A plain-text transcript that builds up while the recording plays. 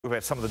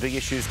About some of the big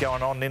issues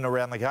going on in and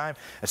around the game.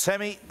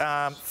 Sammy,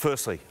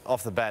 firstly,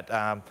 off the bat,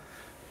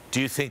 do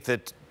you think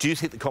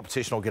the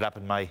competition will get up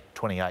in May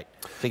 28?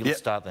 Think it'll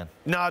start then?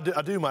 No, I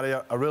do, Matty.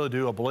 I really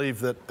do. I believe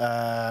that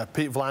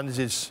Pete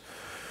V'landys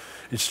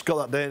he's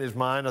got that day in his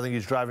mind. I think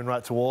he's driving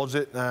right towards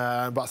it.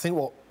 But I think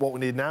what we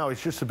need now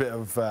is just a bit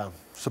of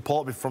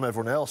support from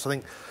everyone else. I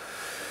think,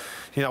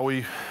 you know,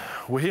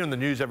 we're hearing the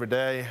news every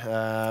day,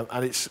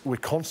 and we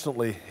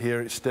constantly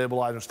hear it's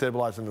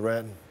stabilising the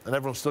rating, and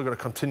everyone's still going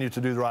to continue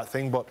to do the right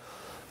thing. But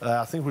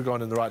I think we're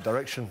going in the right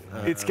direction.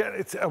 Are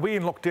we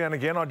in lockdown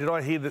again? Or did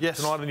I hear that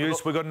tonight in the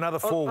news we've got another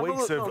 4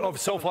 weeks of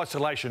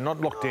self-isolation, not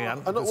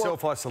lockdown, but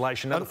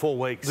self-isolation, another 4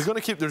 weeks? They're going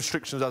to keep the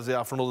restrictions as they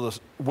are for another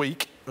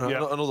week,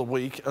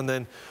 and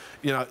then,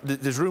 you know,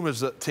 there's rumours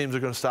that teams are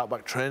going to start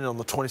back training on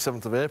the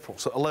 27th of April,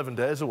 so 11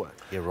 days away.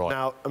 Yeah, right.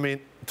 Now, I mean,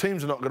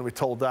 teams are not going to be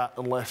told that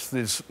unless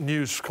there's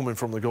news coming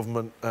from the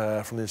government,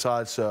 from the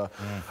inside. So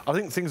I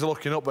think things are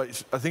looking up,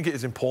 but I think it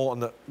is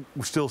important that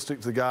we still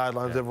stick to the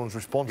guidelines. Everyone's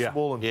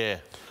responsible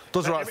and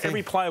does the right thing.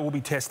 Every player will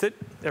be tested.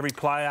 Every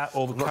player,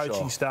 all the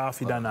coaching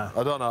staff. You don't know.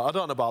 I don't know. I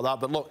don't know about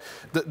that. But look,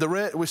 the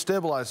rate we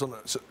stabilised on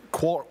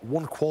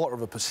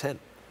 1/4%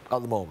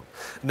 at the moment.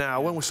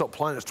 Now, when we stopped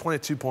playing, it's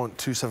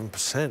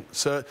 22.27%.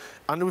 So,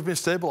 and we've been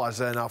stabilised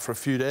there now for a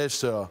few days.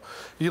 So,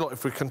 you know,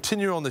 if we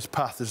continue on this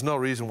path, there's no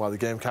reason why the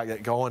game can't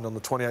get going on the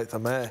 28th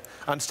of May.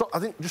 And I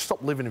think just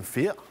stop living in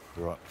fear.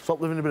 Right.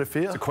 Stop living in a bit of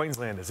fear. It's the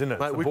Queenslanders, isn't it?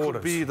 Mate, we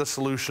could be the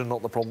solution,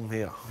 not the problem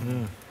here.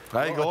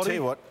 Hey, Gordy. I'll tell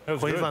you what,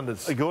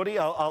 Queenslanders. Hey, Gordy,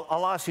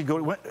 I'll ask you,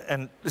 Gordy,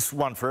 and this is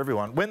one for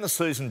everyone. When the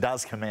season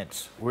does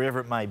commence, wherever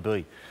it may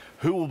be,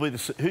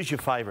 who's your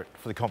favourite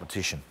for the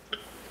competition?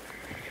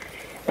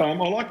 I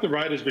like the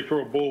Raiders before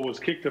a ball was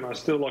kicked, and I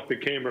still like the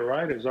Canberra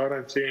Raiders. I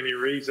don't see any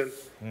reason.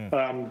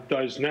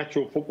 Those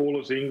natural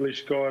footballers, the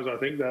English guys, I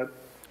think that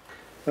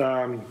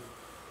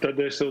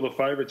they're still the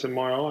favourites in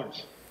my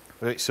eyes.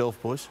 What about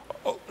yourself, boys?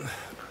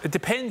 It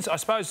depends. I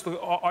suppose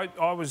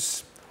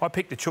I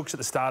picked the Chooks at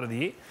the start of the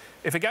year.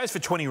 If it goes for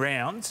 20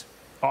 rounds,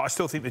 I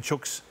still think the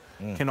Chooks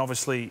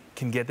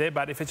can get there.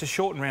 But if it's a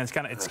shortened round,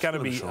 it's going to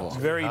be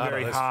very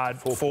hard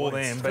for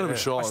them. But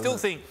I still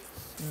think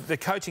the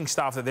coaching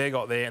staff that they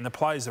got there and the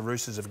players the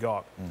Roosters have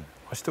got,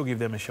 I still give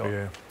them a shot.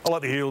 Yeah. I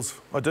like the Eels.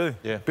 I do.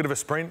 Yeah. Bit of a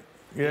sprint.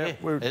 Yeah.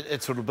 We're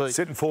sort of be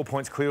sitting 4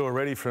 points clear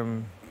already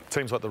from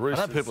teams like the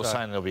Roosters. I know people are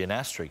saying there'll be an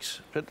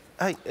asterisk, but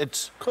hey,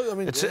 it's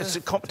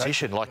a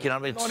competition. Like, you know,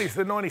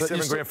 the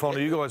 97 grand final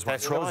you guys won.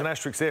 There was an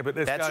asterisk there, but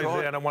there's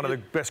going down in one of the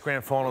best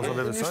grand finals I've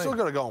ever seen. You've still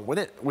got to go and win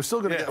it. We're still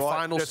going to get a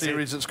final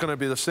series. It's going to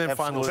be the same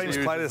final series.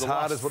 Teams played as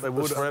hard as what they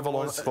would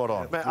forever. Spot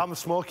on. Mate, I'm a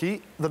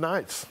Smoky. The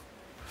Knights.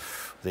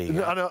 There you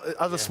go. I know,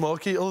 as a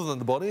Smoky, other than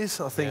the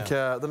bodies, I think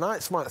the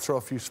Knights might throw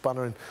a few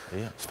spanners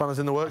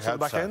in the works at the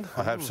back end.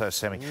 I hope so,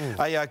 Sammy.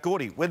 Hey,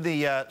 Gordy, when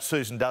the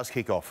season does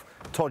kick off,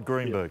 Todd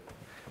Greenberg,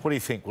 what do you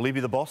think? Will he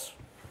be the boss?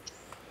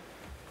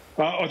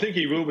 I think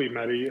he will be,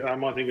 Matty. I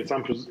think it's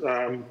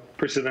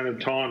unprecedented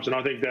times, and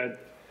I think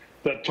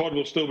that Todd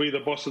will still be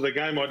the boss of the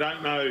game. I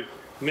don't know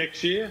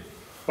next year,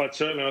 but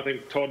certainly I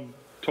think Todd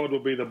will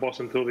be the boss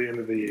until the end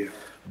of the year.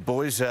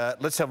 Boys,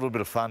 let's have a little bit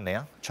of fun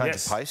now. Change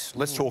the pace.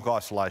 Let's talk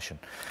isolation.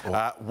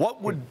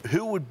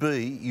 Who would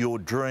be your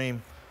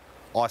dream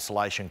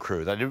isolation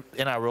crew?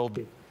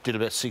 NRL did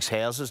about 6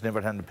 houses,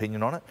 never had an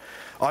opinion on it.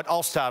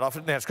 I'll start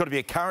off. Now, it's got to be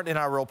a current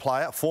NRL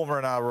player,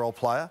 former NRL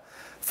player,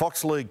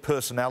 Fox League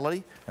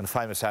personality, and a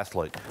famous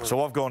athlete.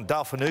 So I've gone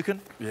Dale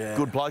Finucane,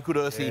 good bloke, good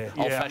earthy,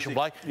 old-fashioned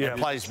bloke,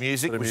 plays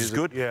music, which is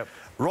good.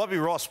 Robbie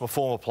Ross, my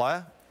former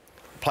player.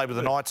 Played with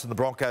the Knights and the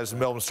Broncos and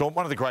Melbourne Storm.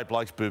 One of the great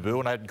blokes, Boo-Boo,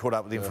 and I hadn't caught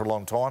up with him for a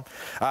long time.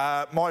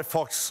 My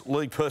Fox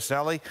League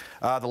personality,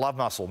 the love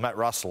muscle, Matt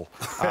Russell.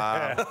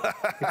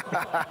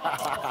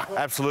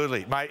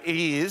 Absolutely. Mate,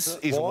 he's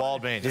a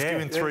wild man. Just give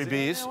him 3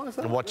 beers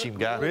and watch him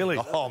go. Really?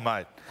 Oh,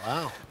 mate.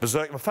 Wow.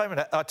 Berserk. My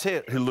favourite, I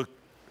tell you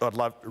I'd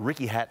love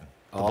Ricky Hatton,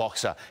 the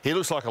boxer. He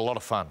looks like a lot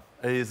of fun.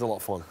 He is a lot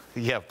of fun.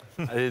 Yep.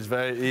 He is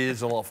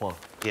a lot of fun.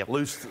 Yep.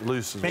 Loose.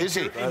 Is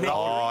he?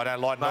 Oh, I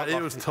don't like that. He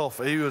was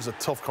tough. He was a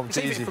tough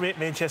competition. Is he from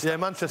Manchester? Yeah,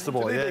 Manchester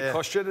boy.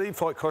 Did he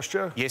fight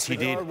Kostya? Yes, he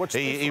did.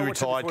 He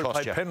retired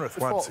Kostya. Penrith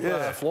once.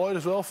 Floyd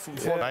as well.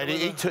 Mate,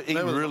 he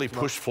really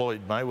pushed Floyd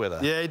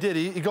Mayweather. Yeah, he did.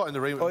 He got in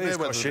the ring with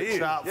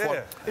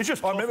Mayweather. It's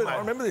just I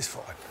remember this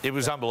fight. It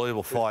was an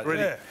unbelievable fight.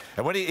 Yeah.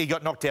 And when he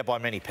got knocked out by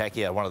Manny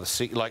Pacquiao, one of the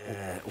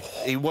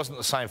he wasn't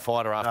the same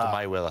fighter after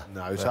Mayweather.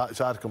 No, it's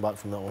hard to come back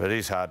from that one. But it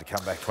is hard to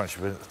come back once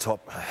you've been at the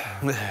top.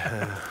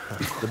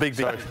 The big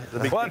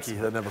Dickie,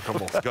 they never come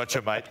off.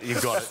 Gotcha, mate.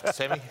 You've got it.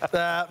 Sammy?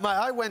 Mate,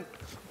 I went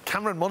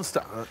Cameron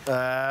Munster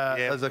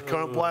as a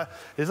current player.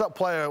 He's that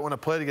player, when I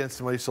played against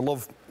him, I used to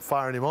love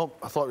firing him up.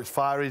 I thought he was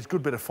fiery. He's a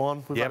good bit of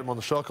fun. We've had him on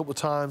the show a couple of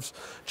times.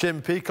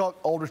 Jamie Peacock,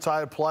 old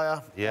retired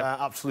player.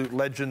 Absolute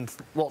legend.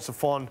 Lots of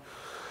fun.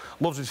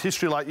 Loves his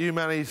history like you,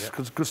 man. He's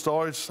good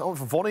stories. I went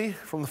for Vonnie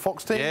from the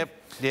Fox team.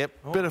 Bit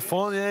of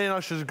fun, you know,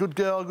 she's a good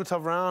girl, good to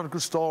have around,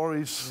 good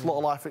stories, a lot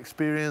of life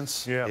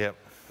experience.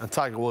 And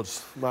Tiger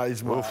Woods, mate,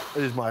 he's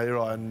my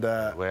hero, and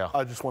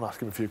I just want to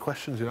ask him a few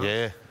questions, you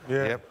know.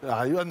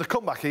 And and the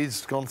comeback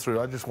he's gone through,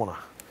 I just want to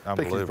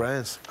Unbelievable. Pick his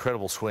brains.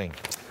 Incredible swing.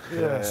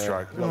 Yeah.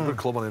 Stroke. Good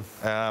club on him.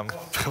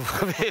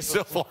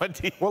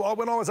 Well,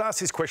 when I was asked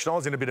this question, I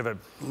was in a bit of a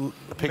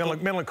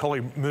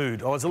melancholy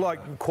mood. I was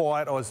like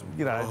quiet. I was,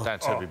 you know.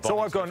 So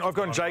I've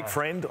gone Jake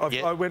Friend.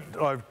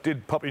 I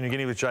did Papua New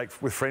Guinea with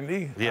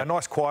Friendy. A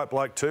nice quiet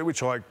bloke too,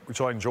 which I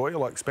enjoy. I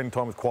like spending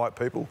time with quiet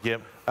people.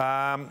 Yep.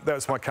 That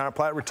was my current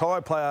player.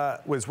 Retired player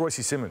was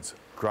Royce Simmons.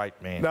 Great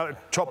man. No,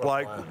 top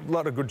bloke, a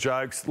lot of good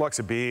jokes, likes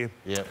a beer.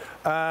 Yep.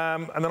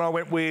 And then I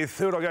went with,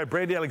 who did I go?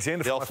 Brandy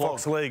Alexander from my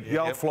Fox League, the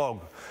old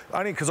flog.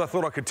 Only because I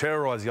thought I could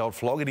terrorise the old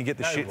flog and he'd get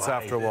the shits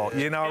after a while.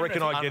 Yeah, no, I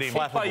reckon I'd get him.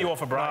 He'd play you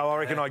off a break. No, I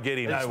reckon I'd get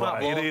him. No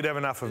way. He'd have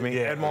enough of me.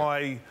 Yeah. And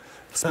my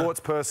sports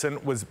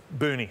person was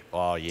Booney.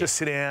 Oh, yeah. Just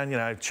sit down, you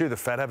know, chew the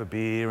fat, have a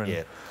beer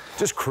and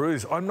just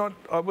cruise. I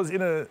was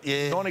in a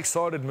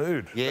non-excited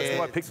mood. Yeah. That's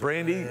why I picked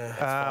Brandy. That's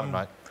fine,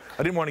 mate.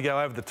 I didn't want to go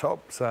over the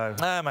top, so...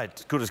 No,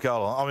 mate, good as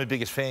gold. I'm your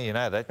biggest fan, you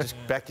know that. Just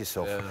back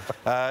yourself.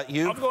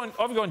 You? I've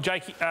gone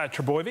Jake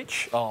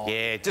Trebojevic. Oh.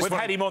 Yeah. We've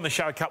had him on the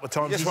show a couple of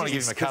times. Just want to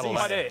give him a cuddle.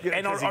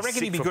 And I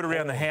reckon he'd be good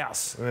around the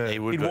house. Yeah.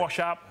 He'd wash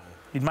up.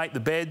 He'd make the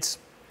beds.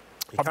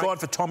 I've gone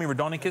for Tommy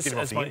Rodonicus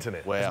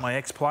as my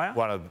ex-player.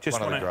 One of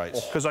the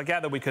greats. Because I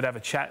gather we could have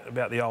a chat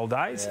about the old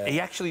days. Yeah. He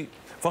actually...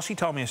 Vossi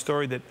told me a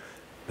story that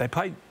they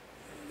played...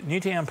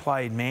 Newtown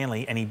played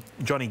Manly and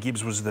Johnny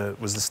Gibbs was the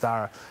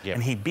star. Yep.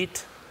 And he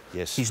bit...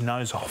 his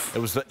nose off. It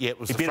was the he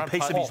bit a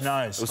piece of his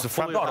nose. It was the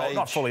front page,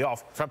 not fully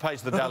off. Front page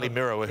of the Daily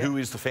Mirror. Who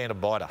is the phantom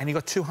biter? And he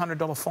got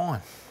 $200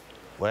 fine.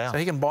 Wow. So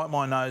he can bite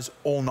my nose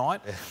all night.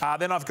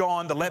 Then I've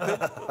gone the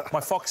leopard. My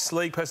Fox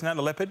League personnel,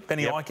 the leopard,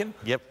 Benny Eichen.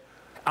 Yep.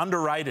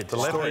 Underrated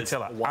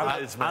storyteller.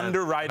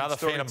 Underrated another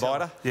phantom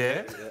biter.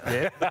 Yeah.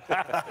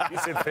 You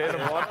said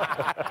phantom biter.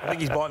 I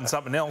think he's biting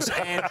something else.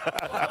 And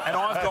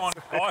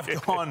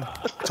I've gone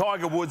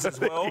Tiger Woods as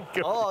well.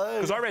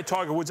 Because I read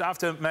Tiger Woods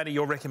after Matty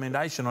your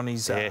recommendation on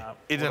his.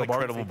 It's an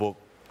incredible book.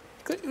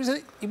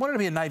 He wanted to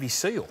be a Navy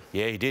SEAL.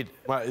 Yeah, he did.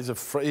 Mate, his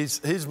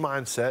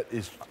mindset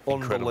is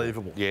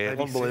unbelievable. Yeah,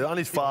 unbelievable. And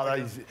his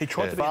father, he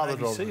tried to be a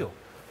Navy SEAL.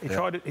 He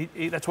tried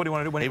it. That's what he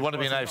wanted to do. When he wanted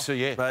to be an AFC,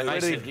 yeah.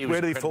 Mate,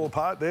 where did he fall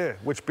apart there?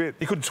 Which bit?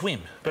 He couldn't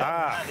swim.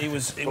 But it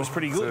was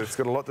pretty good. So it's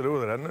got a lot to do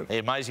with it, hasn't it?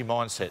 Yeah, amazing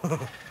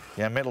mindset.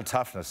 Mental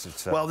toughness.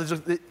 It's, well, there's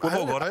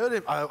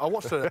I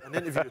watched an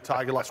interview with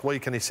Tiger last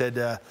week, and he said,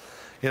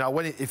 you know,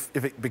 if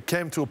it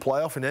came to a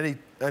playoff in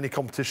any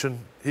competition,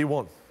 he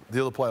won. The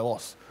other player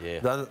lost.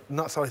 Yeah. And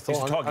that's how I thought.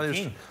 He's a Tiger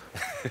King.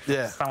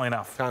 Yeah. Funnily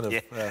enough. Kind of.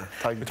 Yeah.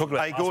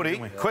 Hey,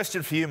 Gordy,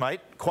 question for you,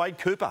 mate. Quade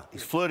Cooper.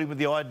 He's flirting with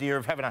the idea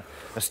of having a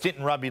stint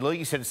in rugby league.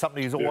 He said it's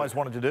something he's always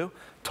wanted to do.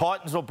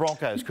 Titans or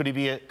Broncos? Could he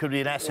be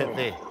an asset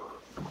there?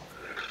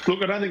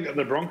 Look, I don't think that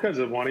the Broncos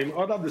have won him.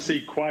 I'd love to see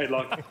Quade.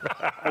 Like,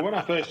 when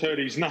I first heard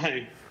his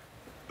name,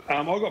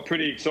 I got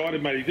pretty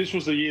excited, mate. This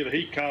was the year that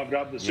he carved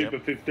up the Super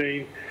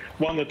 15,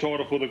 won the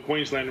title for the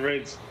Queensland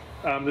Reds.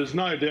 There's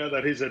no doubt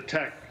that his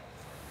attack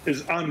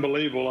is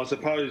unbelievable. I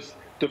suppose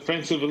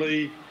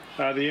defensively,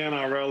 the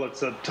NRL,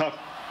 it's a tough,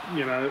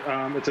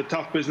 it's a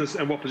tough business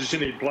and what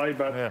position he'd play.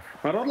 But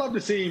I'd love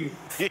to see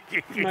him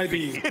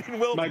maybe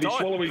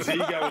swallow his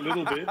ego a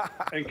little bit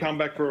and come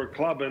back for a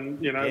club. And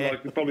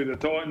like probably the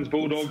Titans,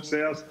 Bulldogs,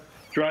 South,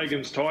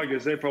 Dragons,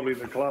 Tigers. They're probably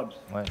the clubs.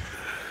 Mate,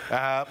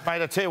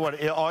 I tell you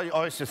what,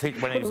 I used to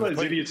think when he was... What are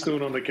those idiots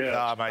doing on the couch?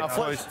 Oh,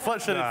 mate.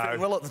 Fletch didn't fit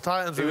well at the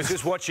Titans. He was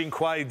just watching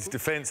Quade's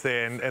defence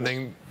there, and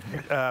then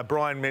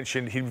Brian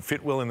mentioned he'd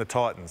fit well in the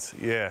Titans.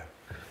 Yeah.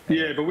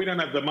 Yeah, but we don't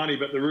have the money,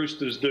 but the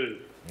Roosters do.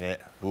 Yeah.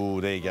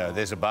 Oh, there you go.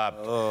 There's a bub.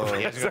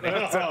 He hasn't got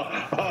an answer.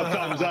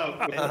 Thumbs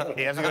up.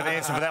 He hasn't got an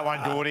answer for that one,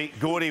 Gordy.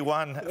 Gordy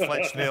 1,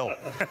 Fletch 0.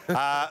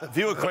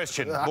 Viewer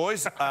question,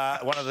 boys.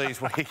 One of these.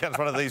 Here comes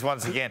one of these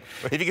ones again.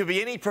 If you could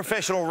be any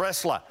professional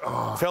wrestler,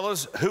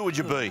 fellas, who would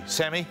you be?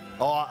 Sammy?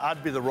 Oh,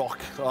 I'd be The Rock.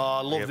 Oh,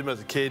 I loved him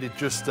as a kid. He's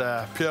just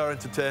pure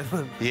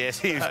entertainment. Yes,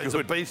 he was good. He's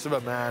a beast of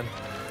a man.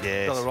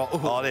 Yes.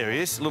 Oh, there he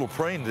is. A little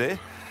preen there.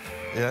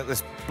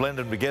 Let's blend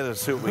them together and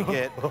see what we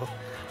get.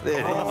 There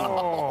it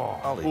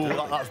is.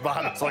 That's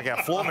bad. It's like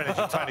our floor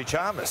manager, Tony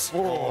Chalmers.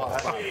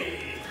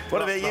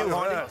 What about you,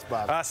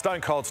 Honey?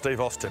 Stone Cold Steve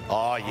Austin.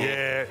 Oh, yeah.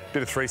 Yeah,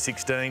 bit of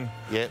 316.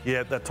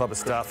 Yeah, that type of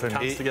stuff. And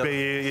really good.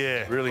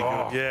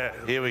 Yeah.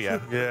 Here we go.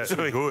 Yeah, it's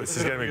good. This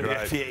is going to be great.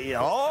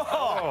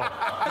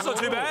 That's not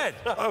too bad.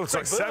 Oh, it's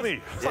like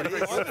Sammy.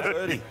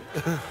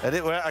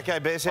 Okay,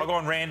 Bears. I've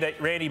gone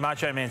Randy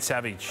Macho Man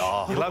Savage.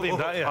 You love him,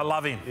 don't you? I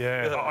love him.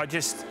 Yeah. I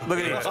just... Look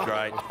at him. That's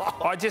great.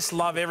 I just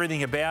love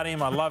everything about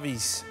him. I love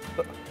his...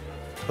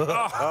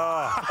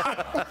 Wow.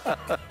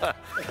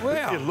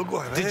 You look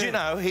like that. Did you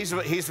know, here's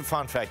a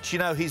fun fact, did you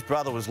know his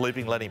brother was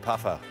Looping Lenny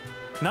Puffer?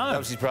 No. That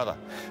was his brother.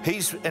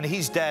 His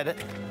dad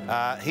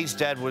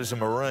was a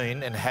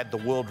Marine and had the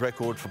world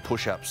record for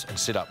push-ups and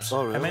sit-ups.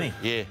 Oh, really? How many?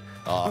 Yeah.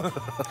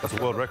 That's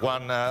a world record.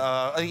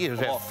 I think it was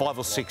about 5,000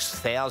 or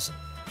 6,000.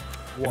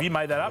 Have you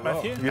made that up,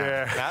 Matthew?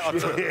 Yeah. No,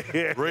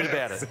 read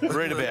about it.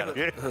 Read about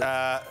it.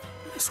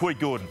 Sweet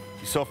Gordon.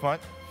 Yourself,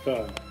 mate?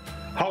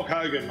 Hulk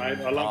Hogan, mate.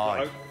 I love the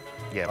Hulk.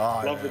 Yeah.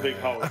 Love the big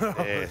Hulk.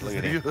 Yeah, look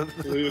at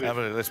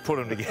him. Let's put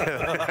them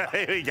together.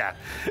 Here we go.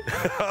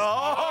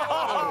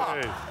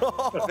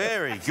 Oh,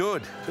 very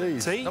good.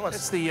 Jeez. See,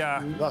 that's the...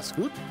 That's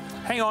good.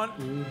 Hang on.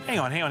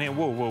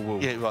 Whoa.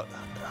 Yeah, right.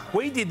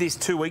 We did this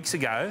 2 weeks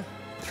ago,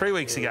 3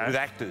 weeks ago. With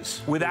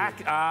actors.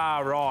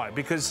 Right,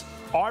 because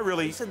I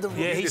really... He said The Rock.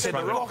 Yeah, he said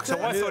The Rock. So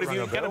I thought if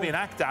you're going to be an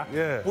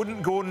actor,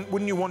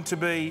 wouldn't you want to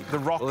be The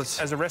Rock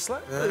as a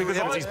wrestler?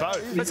 Because he's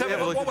both. Let's have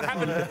a look. What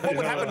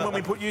would happen when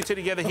we put you two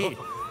together here?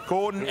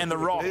 Gordon and The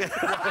Rock.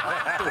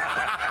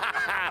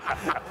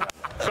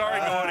 Sorry,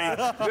 Gordy.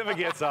 Never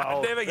gets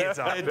old. Never gets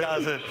old. It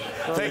doesn't.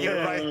 Thank you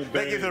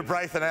to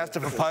Braithen Astor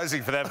for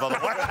posing for that, by the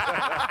way.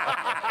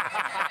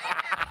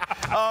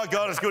 Oh,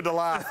 God, it's good to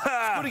laugh.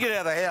 It's good to get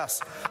out of the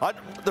house.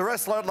 The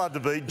wrestler I'd love to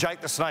be,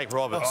 Jake the Snake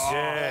Roberts.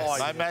 Yes.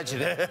 Mate,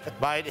 imagine it.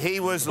 Mate, he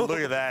was, look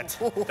at that.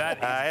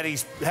 Had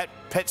his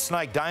pet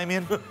snake,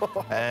 Damien,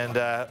 and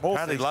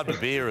apparently loved a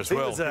beer as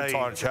well. Good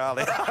time,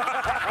 Charlie.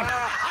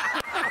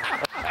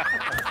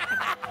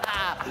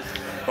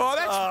 Oh,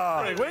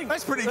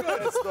 that's pretty good.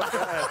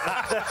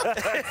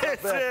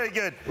 It's very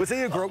good. Was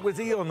he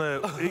on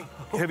the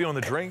heavy on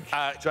the drink?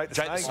 Jake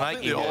the Snake.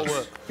 He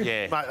was.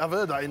 Yeah. Mate, I've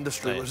heard that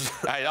industry was...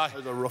 Hey,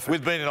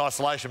 we've been in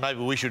isolation. Maybe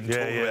we shouldn't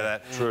talk about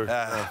that. True.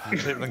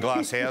 Living in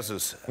glass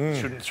houses.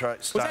 Shouldn't throw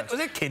stones. Was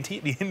that Kenty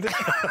at the end?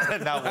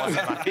 No, it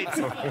wasn't,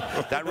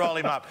 mate. Don't roll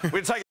him up.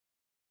 We'll take